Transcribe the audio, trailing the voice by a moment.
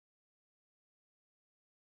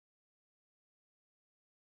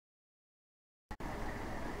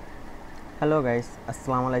Hello guys,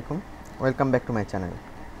 assalamu alaikum. Welcome back to my channel.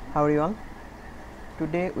 How are you all?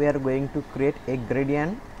 Today we are going to create a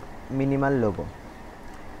gradient minimal logo,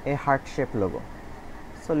 a heart shape logo.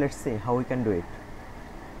 So let's see how we can do it.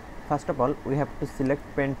 First of all, we have to select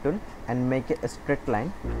pen tool and make a straight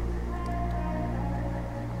line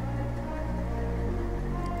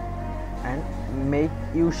and make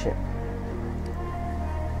U shape.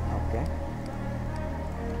 Okay,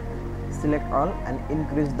 select all and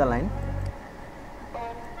increase the line.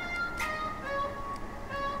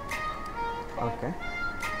 Okay,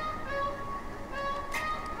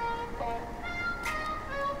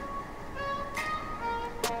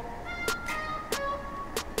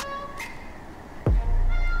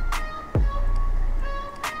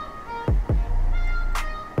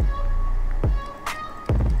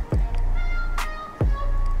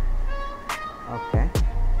 okay.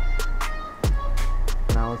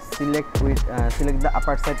 Now select the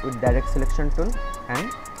upper side with direct selection tool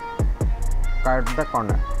and cut the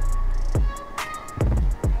corner.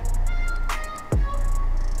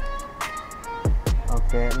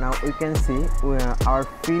 Okay, now we can see our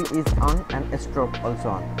fill is on and stroke also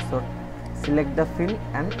on. So select the fill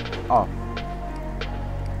and off.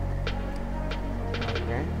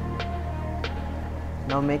 Okay,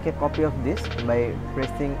 now make a copy of this by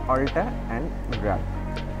pressing Alt and drag.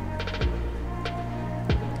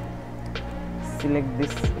 Select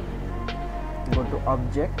this, go to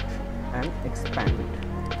object and expand.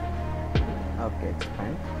 Okay,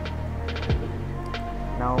 expand.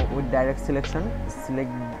 Now with direct selection,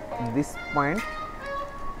 select this point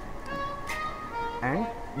and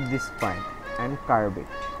this point and curve it.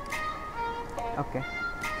 Okay,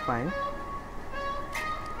 fine.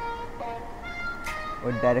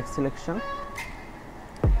 With direct selection,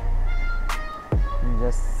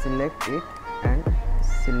 just select it and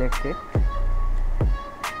select it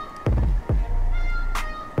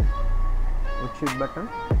with shift button.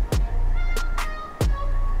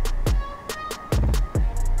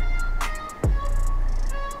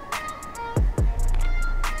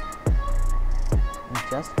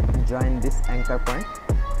 Just join this anchor point.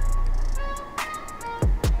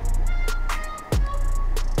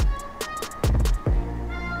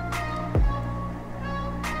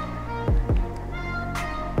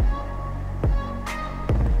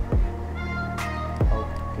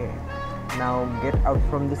 Okay, now get out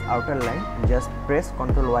from this outer line, just press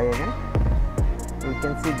Ctrl Y again. You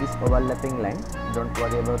can see this overlapping line, don't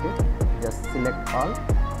worry about it. Just select all,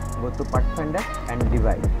 go to Pathfinder and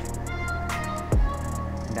divide.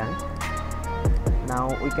 Done.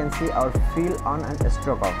 Now we can see our fill on and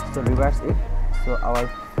stroke off, so reverse it. So our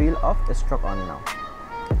fill off, stroke on now.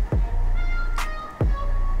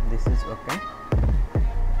 This is okay.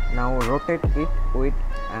 Now rotate it with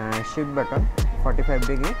shift button 45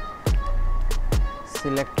 degree.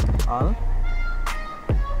 Select all.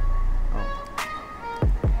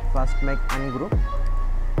 First make ungroup,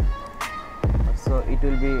 so it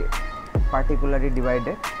will be particularly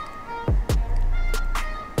divided.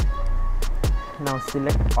 Now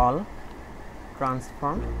select all,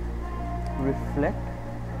 transform, reflect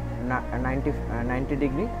 90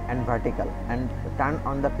 degree and vertical, and turn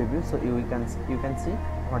on the preview so you can see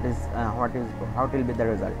how it will be the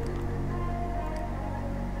result.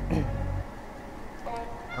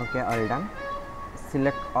 Okay, all done.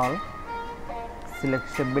 Select all,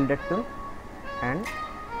 select shape builder tool and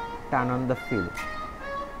turn on the fill.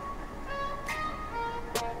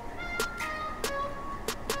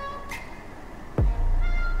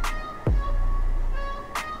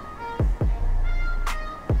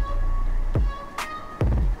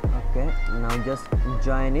 Now just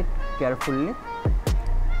join it carefully.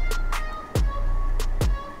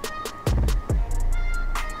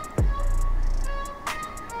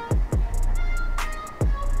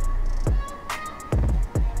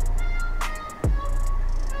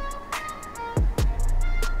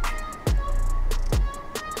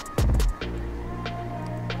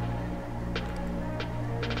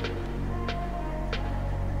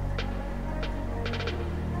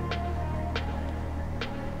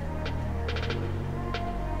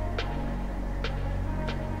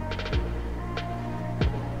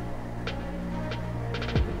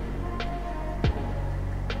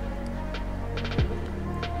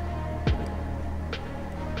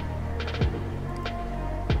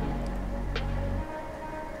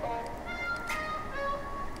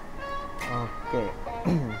 Okay,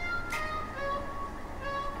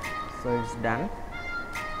 so it's done.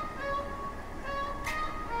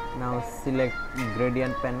 Now select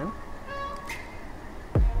gradient panel,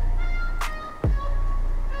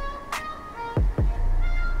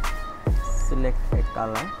 select a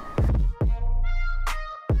color,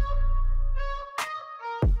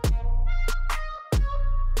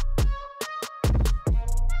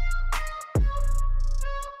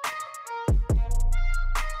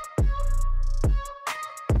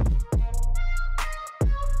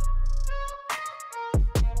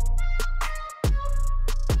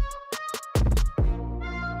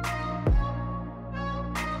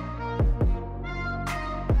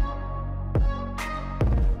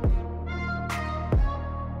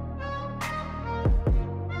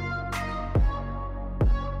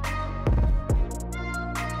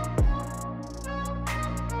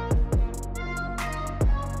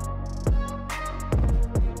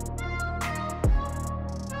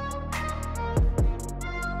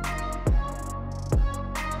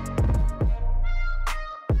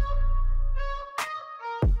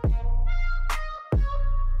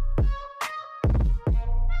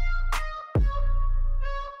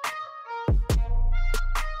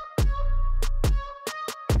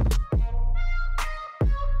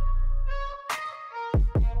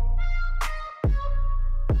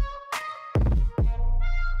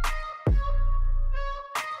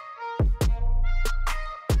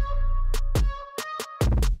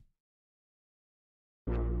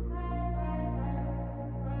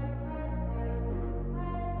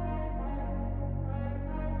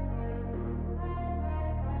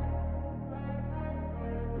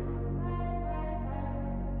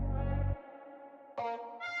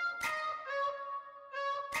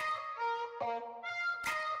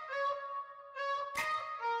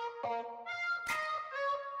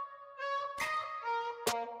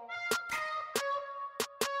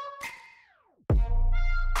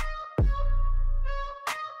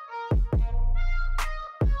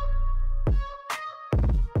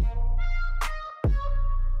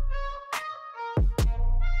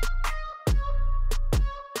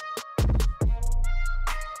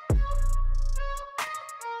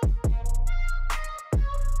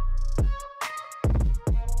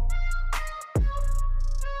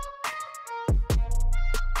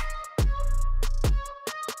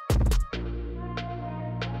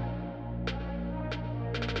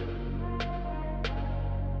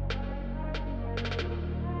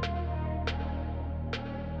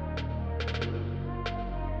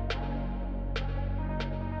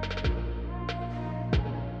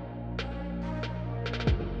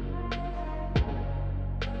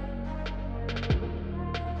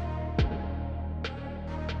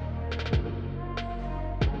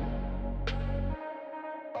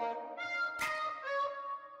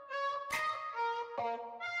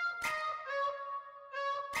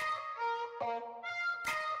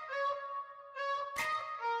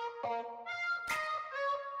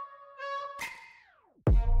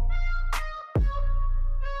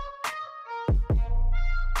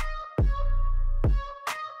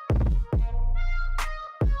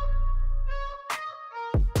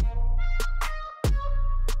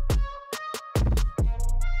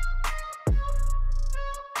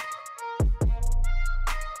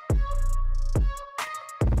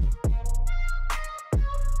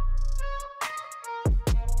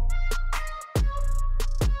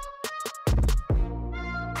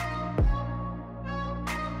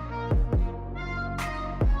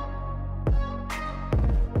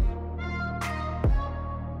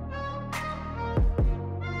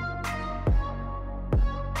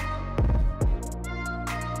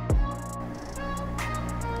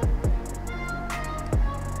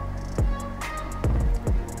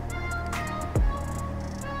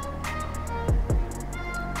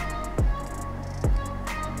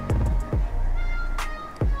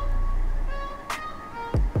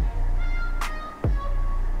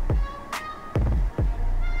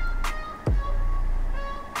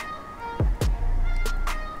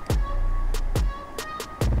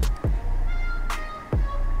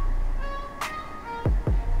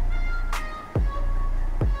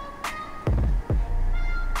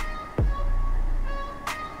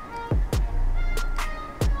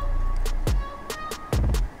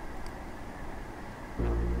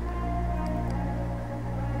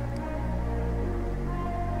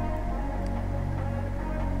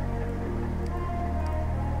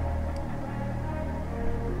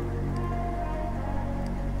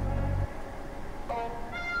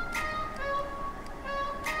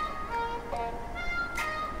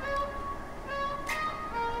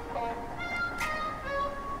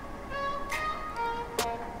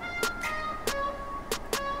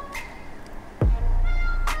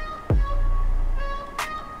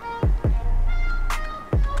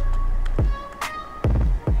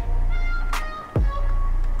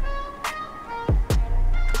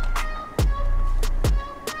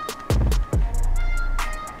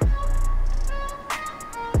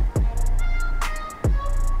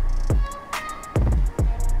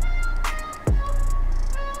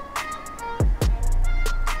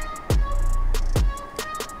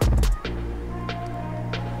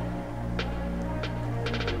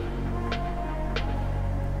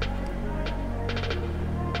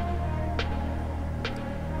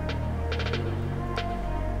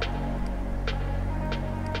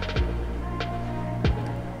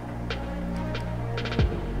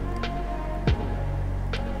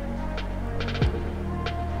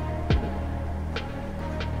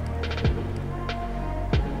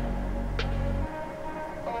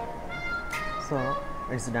 So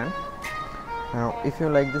it's done. Now if you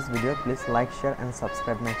like this video, please like, share and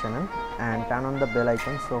subscribe my channel and turn on the bell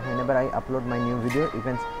icon, so whenever I upload my new video you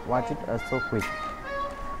can watch it so quick.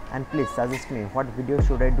 And please suggest me what video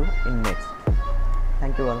should I do in next.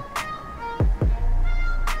 Thank you all.